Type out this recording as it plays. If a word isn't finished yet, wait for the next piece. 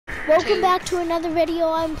Welcome back to another video.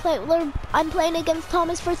 I'm playing against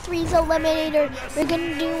Thomas for Threes Eliminator. We're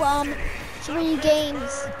gonna do 3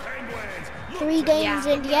 games. 3 games,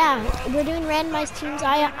 and yeah, we're doing randomized teams.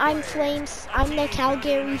 I'm Flames. I'm the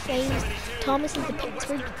Calgary Flames. Thomas is the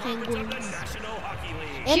Pittsburgh Penguins.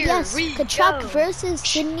 And yes, Tkachuk versus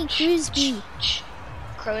Sidney Crosby.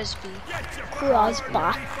 Crosby.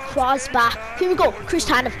 Here we go. Chris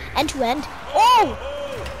Tanev, end to end. Oh!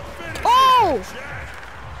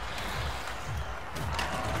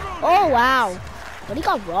 Oh wow! But he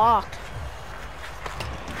got rocked.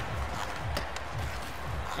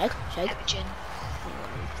 Shake.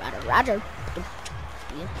 Roger.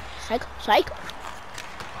 Shake.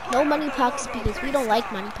 No money pucks because we don't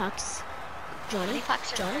like money pucks. Johnny.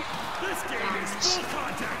 John. This game is full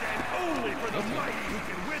contact and only for the one who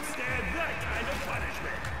can withstand that kind of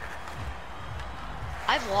punishment.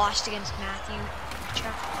 I've lost against Matthew Tkachuk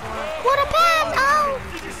before. What a pass! Oh!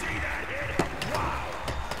 Did you see that hit? Wow!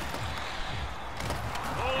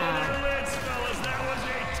 Hold on to their lids, fellas. That was a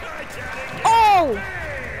titanic Oh!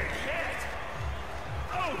 hit.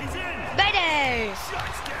 Oh, he's in. Mayday!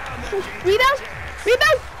 Shuts down the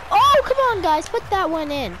Rebound! Oh, come on, guys, put that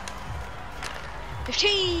one in.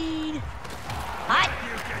 15! Hot!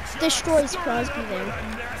 Destroys Crosby there.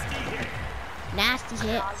 Nasty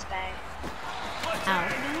hit. Ow.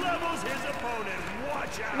 levels his opponent.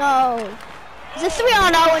 Watch out. No. It's a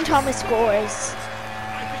 3-on-0 and Thomas scores.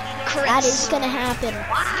 Chris. That is gonna happen.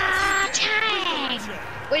 Tang!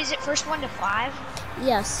 Wait, is it first 1 to 5?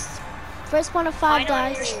 Yes. First 1 of 5,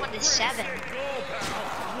 guys. First 1 to 7.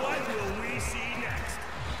 What will we see next?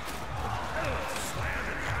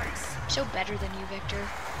 So better than you, Victor.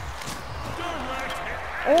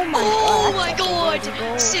 Oh my Oh god. my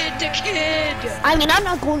god! Sid the Kid! I mean, I'm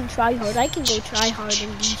not going try hard. I can go try hard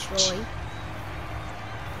and destroy.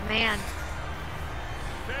 Man.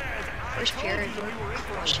 First period, we're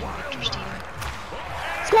crushing Victor's team.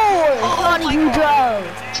 Score! Johnny my Gaudreau.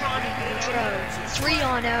 Johnny Gaudreau,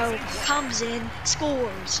 3-on-0, comes in,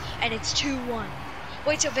 scores, and it's 2-1.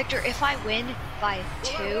 Wait, so Victor, if I win by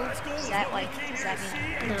 2, does that mean?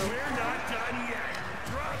 No.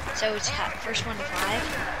 So it's first 1 to 5?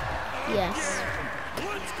 Yes.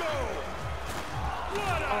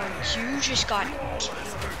 Oh, you just got...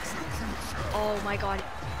 Oh my god,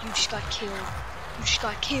 you just got killed.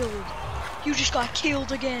 You just got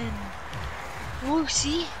killed again.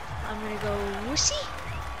 Woosy. I'm gonna go Woosy.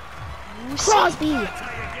 Crosby.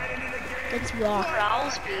 Let's rock.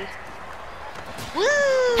 Crosby.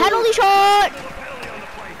 Woo! Penalty shot.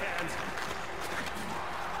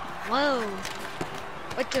 Whoa.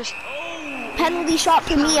 What does... Penalty shot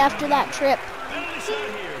for me after that trip.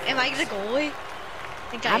 Am I the goalie?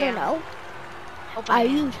 I I don't know. Hope I Are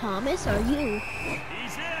am. you Thomas? Are you?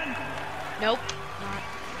 Nope. Not.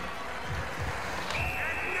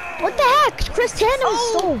 What the heck? Chris Tanev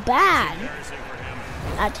was so bad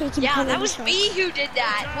at taking Yeah, penalty that was shots. me who did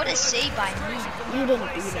that. What a save by me. You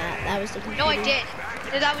didn't do that. That was the computer. No, I did.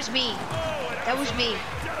 No, that was me. That was me.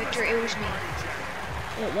 Victor, it was me.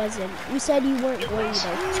 It wasn't. You said you weren't going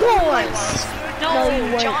though. I Scores! was. No, No, you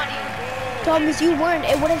weren't. Johnny. Thomas, you weren't.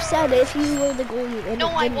 It would have said if you were the goalie. And No,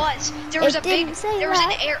 it I didn't. was. There was It a big. didn't say There was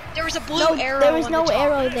that. an air. There was a blue No, arrow. there was on no the top.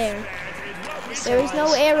 arrow there. Yes, There was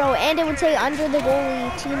no arrow, and it would say under the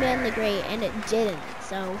goalie, Team and the Great, and it didn't.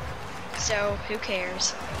 So So who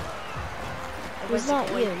cares? it was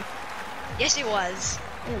not you. Yes, it was.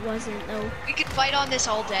 It wasn't though. We could fight on this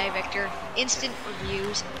all day, Victor. Instant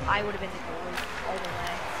reviews. I would have been the goalie all the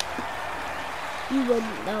way. You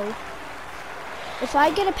wouldn't though. If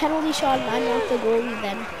I get a penalty shot and I'm not the goalie,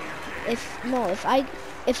 then if If I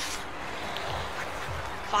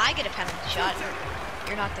get a penalty shot,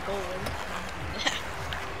 you're not the goalie.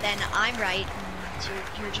 Then I'm right. And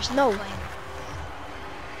you're just No. playing.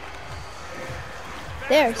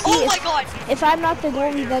 there, see Oh if, my god! if I'm not the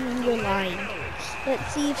goalie, then you're lying.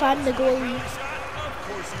 Let's see if I'm the goalie.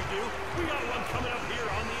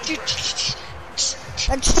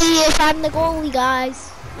 Let's see if I'm the goalie,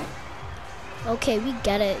 guys. Okay, we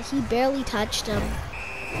get it. He barely touched him.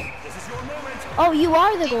 Oh, you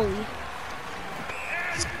are the goalie.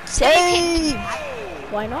 Save!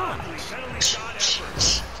 Why not?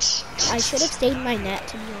 I should have stayed in my net,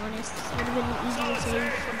 to be honest. It would have been easy to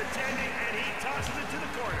save.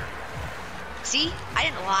 See? I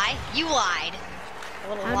didn't lie. You lied. A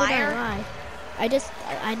little How liar. did I lie?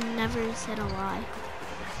 I never said a lie.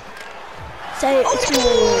 Say it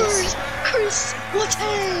scores. Chris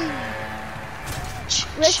Letang.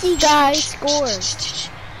 Let's see, guys, scores.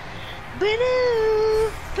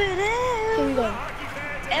 Ba-doo, ba-doo. Here we go.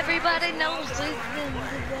 Everybody knows this.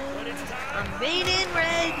 I'm beating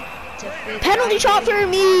red. Penalty shot for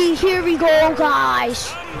me. Here we go,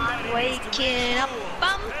 guys. Waking up,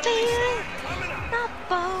 I'm feeling my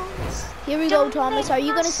bones. Here we go, Thomas. Are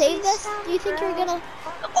you gonna save this? Do you think you're gonna?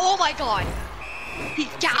 Oh my god! He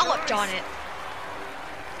galloped on it.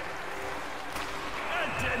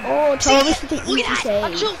 Oh, Thomas with the Look easy at that!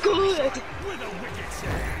 I'm save. so good! With a wicked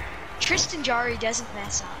save. Tristan Jari doesn't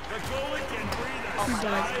mess up. The goalie can breathe a Oh my sigh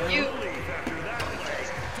god, of you. relief after that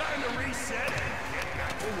play. Time to reset and get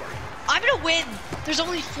back to work. I'm gonna win. There's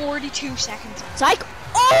only 42 seconds. Psych.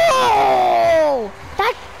 Oh!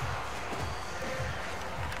 That.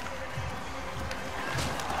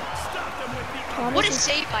 Stop them with the Thomas What a is-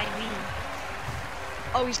 save by me.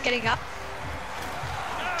 Oh, he's getting up.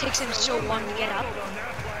 Takes him so long to get up. on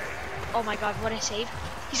that play. Oh my god, what a save.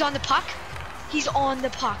 He's on the puck. He's on the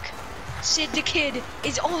puck. Sid the Kid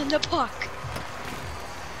is on the puck.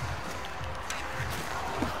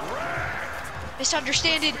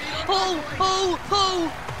 Misunderstanded. Oh, oh,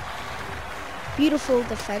 oh. Beautiful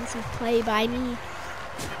defensive play by me.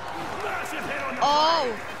 Massive hit on the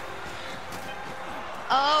Oh.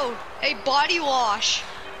 Oh, a body wash.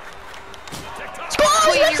 Scores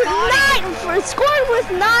Clean with your body. scored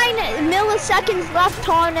with 9 milliseconds left,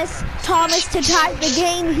 Thomas to tie the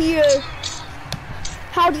game here.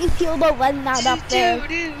 How do you feel about letting that up there?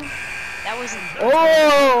 Doo-doo. That wasn't.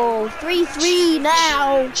 Oh, 3-3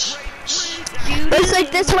 now. Looks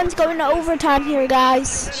like this one's going to overtime here,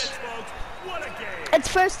 guys. folks. What a game. It's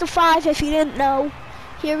first to 5 if you didn't know.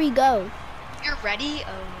 Here we go. You're ready?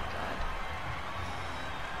 Oh my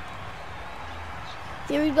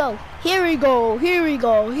Here we go. Here we go. Here we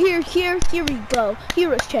go. Here we go.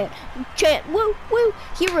 Here is chant. Chant. Woo, woo.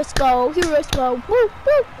 Here us go. Here us go. Woo,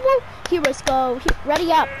 woo, woo. Here us go.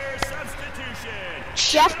 Ready up. Player substitution.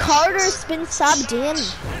 Jeff Carter's been subbed in.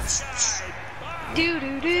 god. Do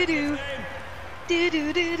do do do. Do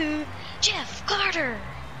do do do. Jeff Carter.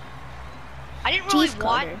 I didn't really Jeff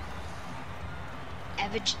want Carter.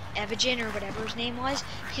 Evagen or whatever his name was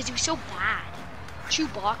because he was so bad.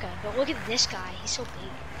 Chewbacca, but look at this guy. He's so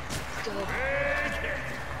big. Good.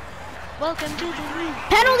 Welcome to the league.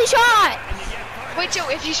 Penalty shot. Wait, so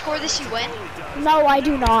if you score this, you win? No, I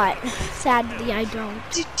do not. Sadly, I don't.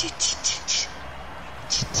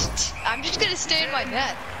 I'm just gonna stay in my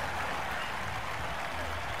net.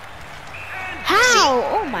 How?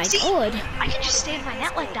 Oh my See? god. I can just stay in my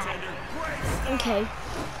net like that. Okay.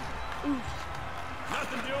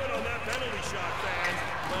 Nothing doing on that penalty shot, fans.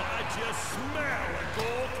 But I just smell a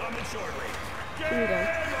goal coming shortly. Here we go.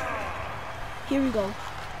 Game on. Here we go.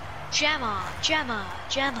 Gemma, Gemma,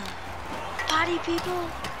 Gemma. Party people.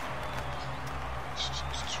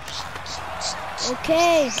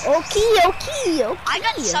 Okay. Okay. I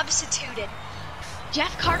got substituted.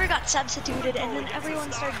 Jeff Carter got substituted, and then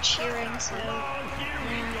everyone started cheering. So,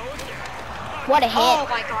 What a hit. oh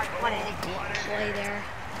my god, what a play there!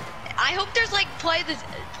 I hope there's like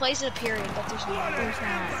plays in a period, but there's not.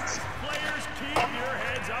 Players, keep your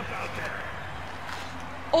heads up out there.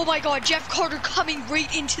 Oh my god, Jeff Carter coming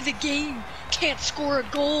right into the game. Can't score a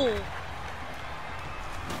goal.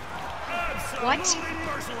 What? Absolutely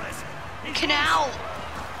merciless. Canal.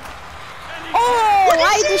 Oh, What is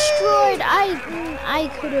I it? destroyed. I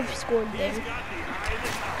could have scored there.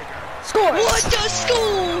 Scores. What the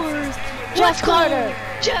scores? Jeff Carter.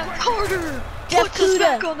 Jeff Carter. Jeff Puts us Cuda.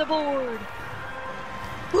 back on the board.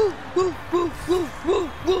 Woo, woo, woo, woo, woo,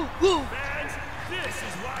 woo, woo. Fans, this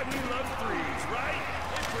is why we love threes, right?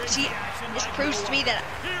 It brings See, the action this like proves no to me that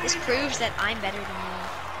other. this proves that I'm better than you.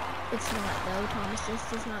 It's not though, Thomas. This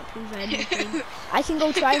does not prove anything. I can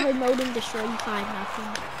go try hard mode and destroy you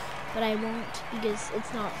 5-0, but I won't because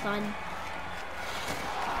it's not fun.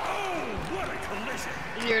 Oh, what a collision.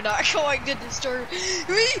 You're not going to disturb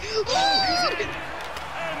me.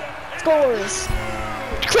 Scores.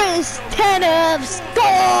 Chris Tanev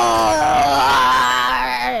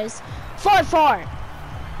scores. 4-4.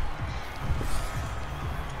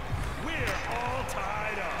 We're all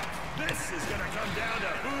tied up. This is gonna come down to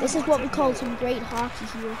who This is wants what it we call more. some great hockey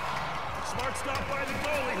here. Smart stop by the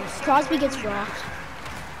goalie who set Crosby the gets lead. rocked.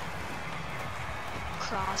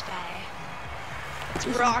 Crosby. It's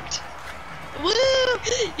rocked. Woo!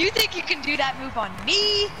 You think you can do that move on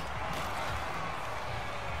me?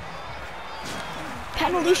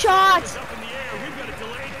 Penalty shots. Up in the air, we've got a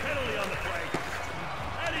delayed penalty on the play.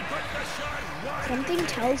 And he put the shot wide. Something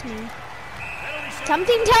tells me. Penalty shot.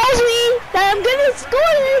 Something tells me that I'm gonna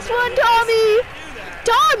score this one, Tommy.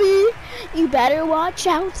 Tommy, you better watch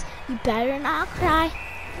out. You better not cry.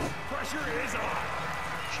 Pressure is on.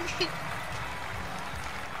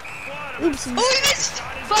 Oopsies. Oh, he missed!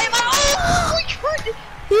 By my oh my god!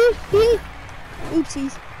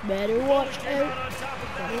 Oopsies. Better watch out.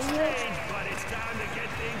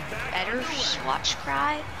 Better watch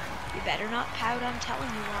cry. You better not pout, I'm telling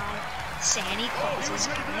you why. Santa Claus is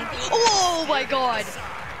coming. Oh my god!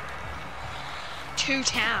 To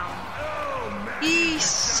town. He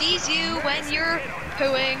sees you when you're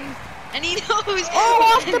pooing, and he knows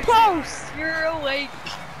off the post! You're awake,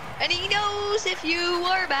 and he knows if you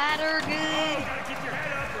are bad or good.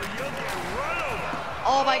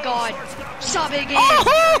 Oh my god, subbing in.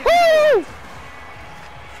 Oh,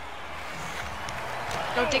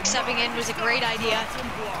 Don't think subbing in was a great idea.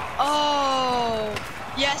 Oh,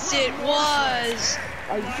 yes it was.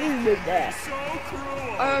 are you sure with that?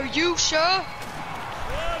 Are you sure?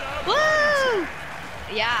 Woo!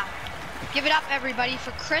 Yeah. Give it up, everybody,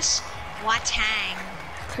 for Chris Letang.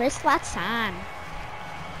 Chris Letang.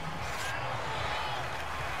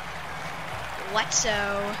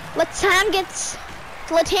 Letso. Letang gets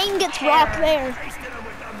rocked there.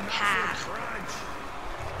 Ha.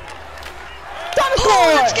 Thomas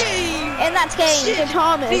Oh, that's scored! game! And that's game for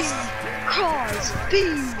Thomas. Crosby.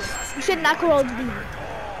 You should not call the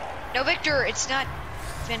No, Victor, it's not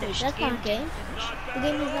finished. That's not a game. The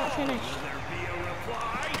game is not finished.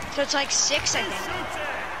 So it's like 6, I think.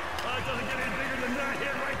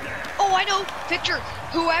 Oh, I know, Victor.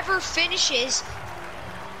 Whoever finishes,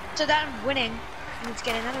 so that I'm winning, let's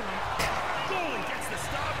get another one.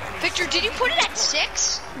 Victor, did you put it at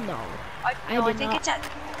 6? No. I think it's at. I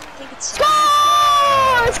think it's. Score!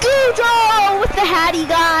 Scudro with the Hattie,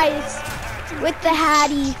 guys. With the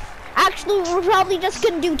Hattie. Actually, we're probably just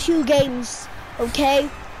gonna do 2 games, okay?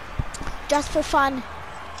 Just for fun.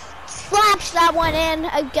 Slaps that one in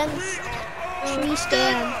against Tree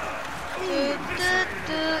Stand.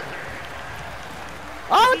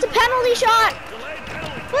 Oh, it's a penalty shot.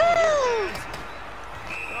 Woo!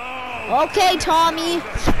 Okay, Tommy.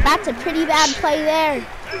 That's a pretty bad play there.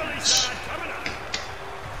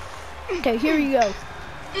 Okay, here you go.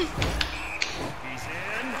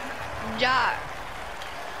 Ja.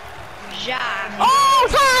 Oh,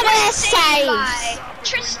 Thomas saves! By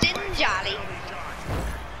Tristan Jolly.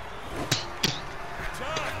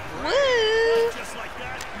 Woo!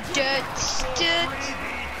 Duts.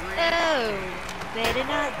 Oh, better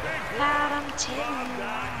not pout, I'm telling you.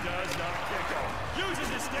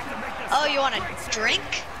 Oh, you want a drink?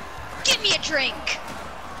 Give me a drink.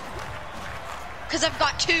 Cause I've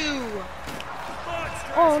got 2.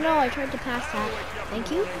 Oh no, I tried to pass that.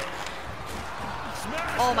 Thank you.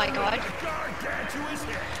 Oh my god.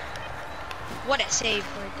 What a save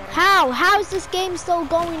right there. How? How's this game still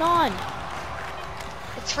going on?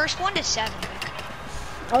 It's first 1 to 7.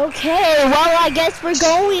 Okay, well I guess we're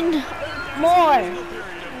going more.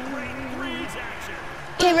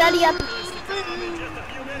 Okay, ready up.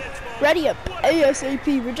 Ready up.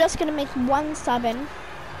 ASAP. We're just gonna make 1 sub in.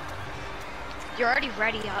 You're already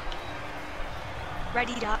ready up.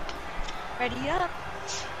 Readied up. Readied up.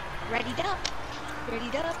 Readied up.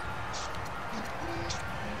 Readied up.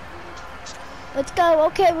 Let's go.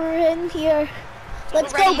 Okay, we're in here.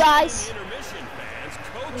 Let's go, guys.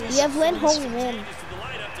 We have Lindholm in.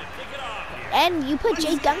 And you put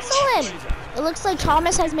Jake Gunsel in. It looks like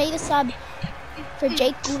Thomas has made a sub for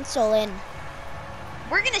Jake Gunsel in.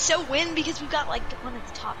 We're gonna so win because we've got like one of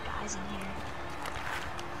the top guys in here.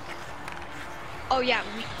 Oh yeah,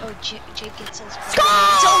 Jake Gunsel's Scores!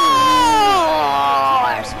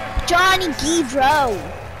 Johnny Gaudreau.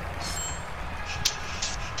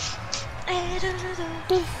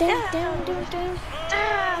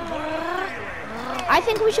 I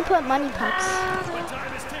think we should put money pucks.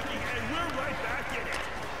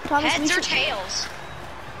 Thomas, Heads or tails?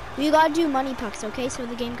 We gotta do money pucks, okay? So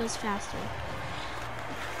the game goes faster.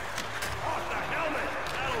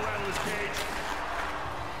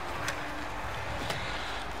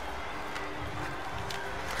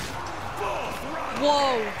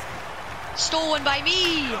 Whoa! Stolen by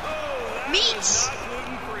me! Meats!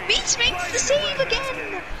 Meats makes the save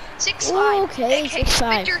again! 6-5. Okay,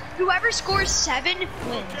 6-5. Victor, whoever scores 7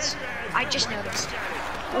 wins. I just noticed.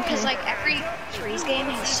 Because like every Trees game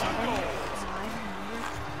has 7.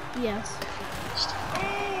 Yes.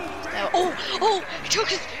 Oh!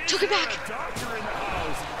 Took it back!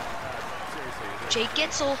 Jake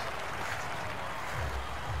Gitzel.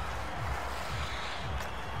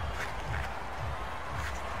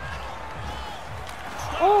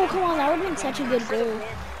 Oh, come on, that would have been such a good goal.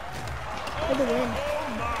 For the win.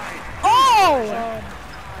 Oh!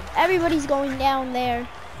 Everybody's going down there.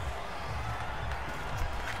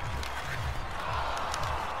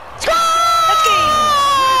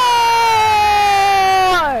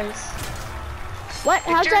 What?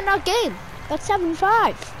 How's that not game? That's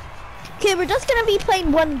 7-5. Okay, we're just gonna be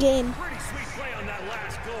playing one game. Pretty sweet play on that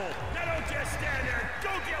last goal. Now don't just stand there. Go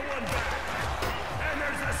get one back. And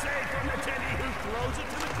there's a save from McKenny who throws it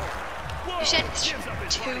to the corner. Whoa, You said gives up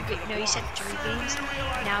his two. body. No, you said 3 games.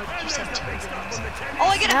 Now you said 2 games. McKenny. Oh,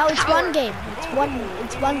 I get a Now it's power. one game.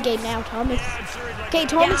 It's one game now, Thomas. I'm sure he'd like Okay,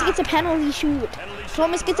 Thomas Yeah. gets a penalty shoot.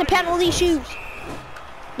 Thomas gets a penalty shoot.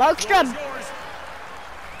 Markstrom. scores.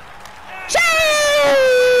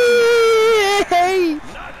 Save!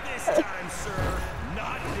 Not this time, sir.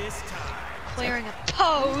 Not this time. Clearing a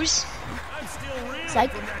pose. I'm still reeling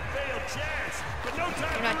Psych. from that failed chance. But no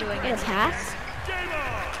time You're not for doing Get a it. pass. game on.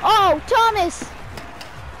 Oh, Thomas!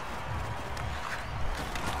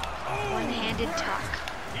 One-handed tuck.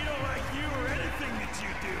 He don't like you or anything that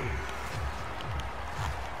you do.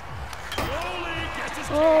 Goalie gets his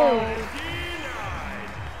Oh. denied.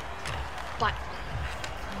 But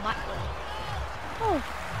Muttley.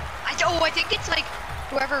 Oh, I think it's like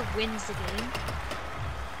whoever wins the game.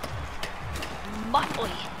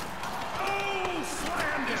 Muttley. Oh,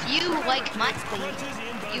 slammed it. If you like Muttley, Crunches in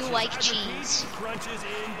you bunches. like I repeat, cheese. Crunches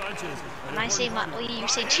in bunches. When I say Muttley, you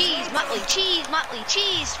say cheese, Muttley, cheese, Muttley,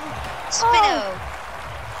 cheese. Spino.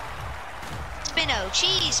 Spino,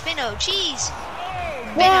 cheese, Spino, cheese.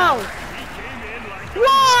 wow! He came in like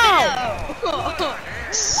Wow!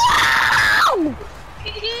 Wow!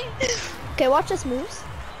 Okay, watch this moves.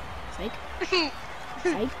 Psych.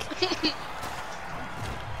 Psych.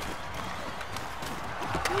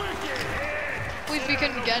 If we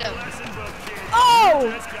couldn't get him. Oh!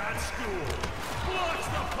 Just got schooled. Blocks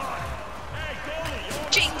the puck. Hey, goalie, you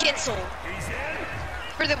want Jane Gitzel he's in?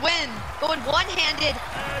 for the win. Going one-handed.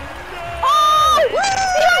 Oh!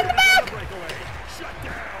 Behind the back! Breakaway. Shut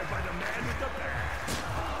down by the man with the bat.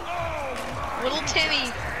 Oh, my. Little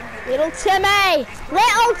Timmy. Little Timmy!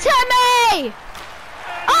 Little Timmy!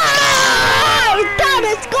 Oh!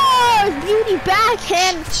 Thomas scores! Beauty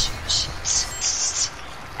backhand!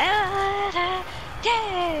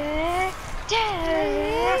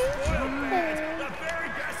 The very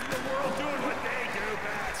best in the world doing what they do,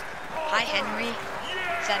 Bats. Hi, Henry.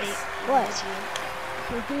 Is that it? What? Is you?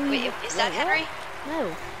 Wait, is that Henry?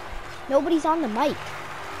 No. Nobody's on the mic.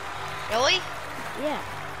 Really? Yeah.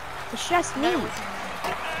 It's just me.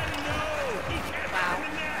 Wow.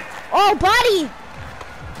 Oh, buddy!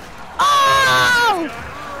 Oh!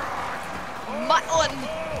 Mutlin.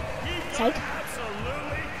 Psych.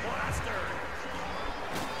 Absolutely plastered.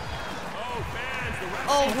 Oh, fans, the ref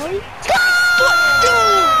Oh, Penalty?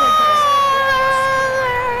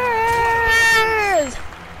 Scores!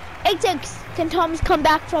 8-6. Can Thomas come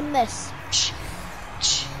back from this?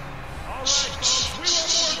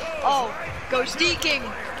 oh, goes deking.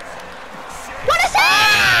 What a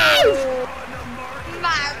save!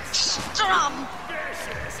 Markstrom.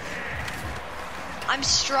 I'm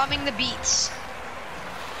strumming the beats.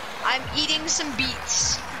 I'm eating some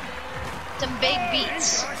beats. Some big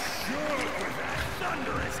beats.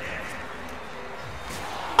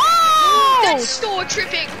 Oh! That's store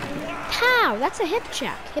tripping. How? That's a hip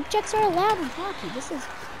check. Hip checks are allowed in hockey.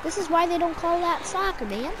 This is why they don't call that soccer,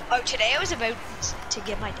 man. Oh, today I was about to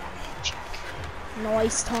give my dad a hip check.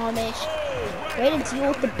 Nice, Thomas. Way to deal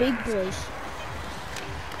with the big boys.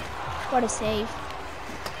 What a save.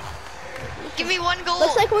 Give me one goal.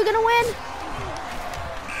 Looks like we're gonna win.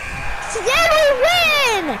 Today we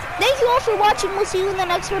win! Thank you all for watching. We'll see you in the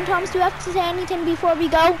next one. Thomas, do you have to say anything before we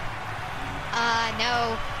go?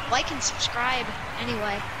 No. Like and subscribe.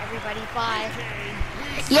 Anyway, everybody, bye.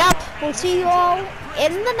 Yep. We'll see you all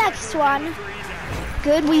in the next one.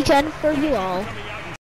 Good weekend for you all.